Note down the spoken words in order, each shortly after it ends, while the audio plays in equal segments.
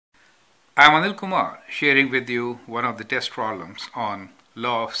I'm Anil Kumar, sharing with you one of the test problems on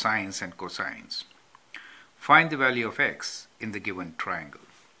law of sines and cosines. Find the value of x in the given triangle.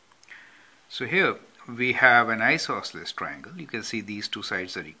 So here we have an isosceles triangle. You can see these two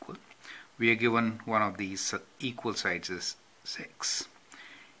sides are equal. We are given one of these equal sides is 6.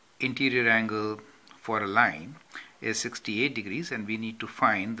 Interior angle for a line is 68 degrees and we need to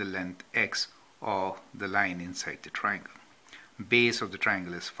find the length x of the line inside the triangle. Base of the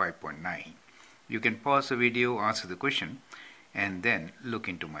triangle is 5.9. You can pause the video, answer the question, and then look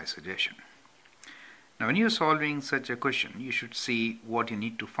into my suggestion. Now when you're solving such a question, you should see what you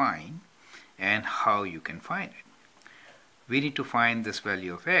need to find and how you can find it. We need to find this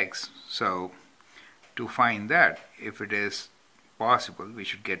value of x, so to find that, if it is possible, we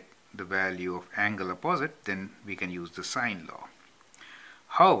should get the value of angle opposite, then we can use the sine law.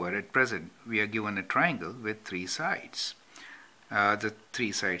 However, at present, we are given a triangle with 3 sides. The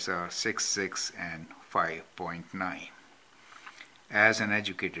 3 sides are 6, 6 and 5.9. As an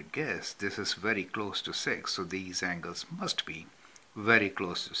educated guess, this is very close to 6, so these angles must be very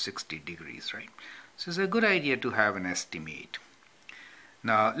close to 60 degrees, right? So it's a good idea to have an estimate.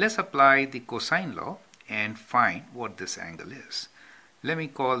 Now let's apply the cosine law and find what this angle is. Let me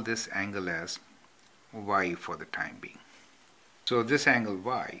call this angle as y for the time being. So this angle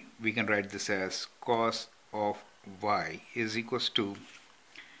y, we can write this as cos of y is equals to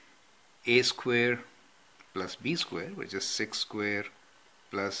a square plus b square, which is 6 square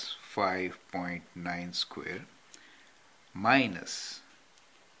plus 5.9 square, minus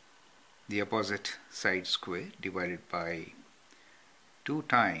the opposite side square divided by 2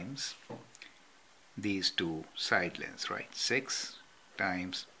 times these two side lengths, right? 6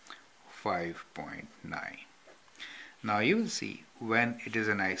 times 5.9. Now you will see when it is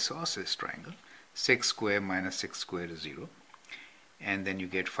an isosceles triangle, 6 square minus 6 square is 0, and then you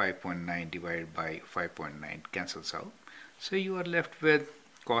get 5.9 divided by 5.9 cancels out. So you are left with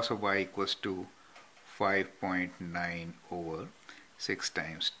cos of y equals to 5.9 over 6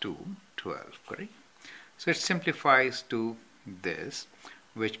 times 2, 12, correct? So it simplifies to this,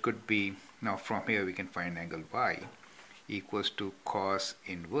 which could be, now from here we can find angle y equals to cos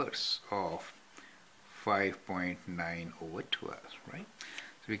inverse of 5.9 over 12, right?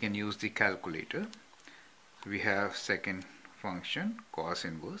 So we can use the calculator. We have second function cos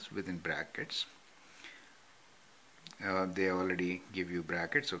inverse within brackets. They already give you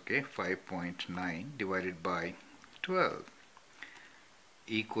brackets, okay? 5.9 divided by 12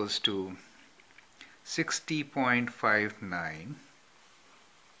 equals to 60.59.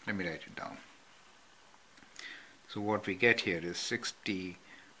 Let me write it down. So what we get here is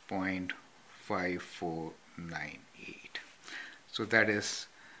 60.5498. So that is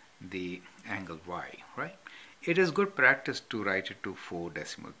the angle y, right? It is good practice to write it to 4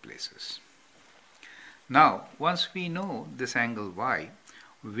 decimal places. Now, once we know this angle y,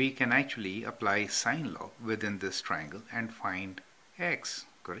 we can actually apply sine law within this triangle and find x,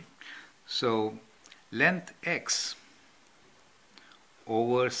 correct? So, length x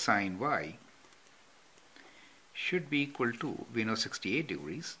over sine y should be equal to, we know 68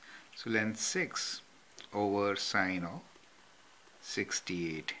 degrees, so length 6 over sine of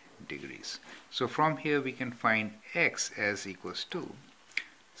 68 degrees. So from here we can find x as equals to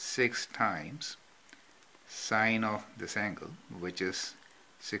 6 times sine of this angle, which is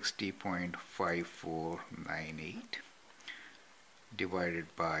 60.5498 divided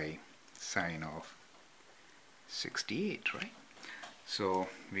by sine of 68, right? So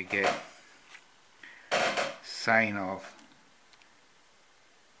we get sine of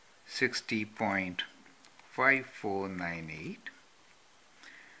 60.5498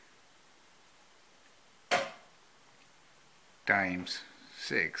 times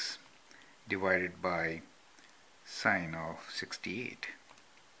 6 divided by sine of 68,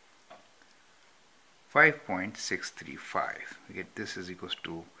 5.635. We get this is equals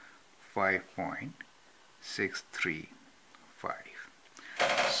to 5.635.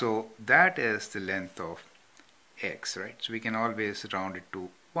 So that is the length of x, right? So we can always round it to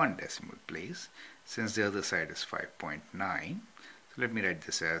 1 decimal place since the other side is 5.9. So let me write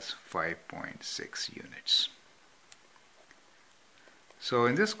this as 5.6 units. So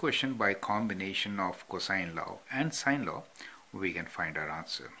in this question, by combination of cosine law and sine law, we can find our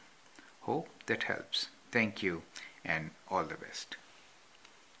answer. Hope that helps. Thank you and all the best.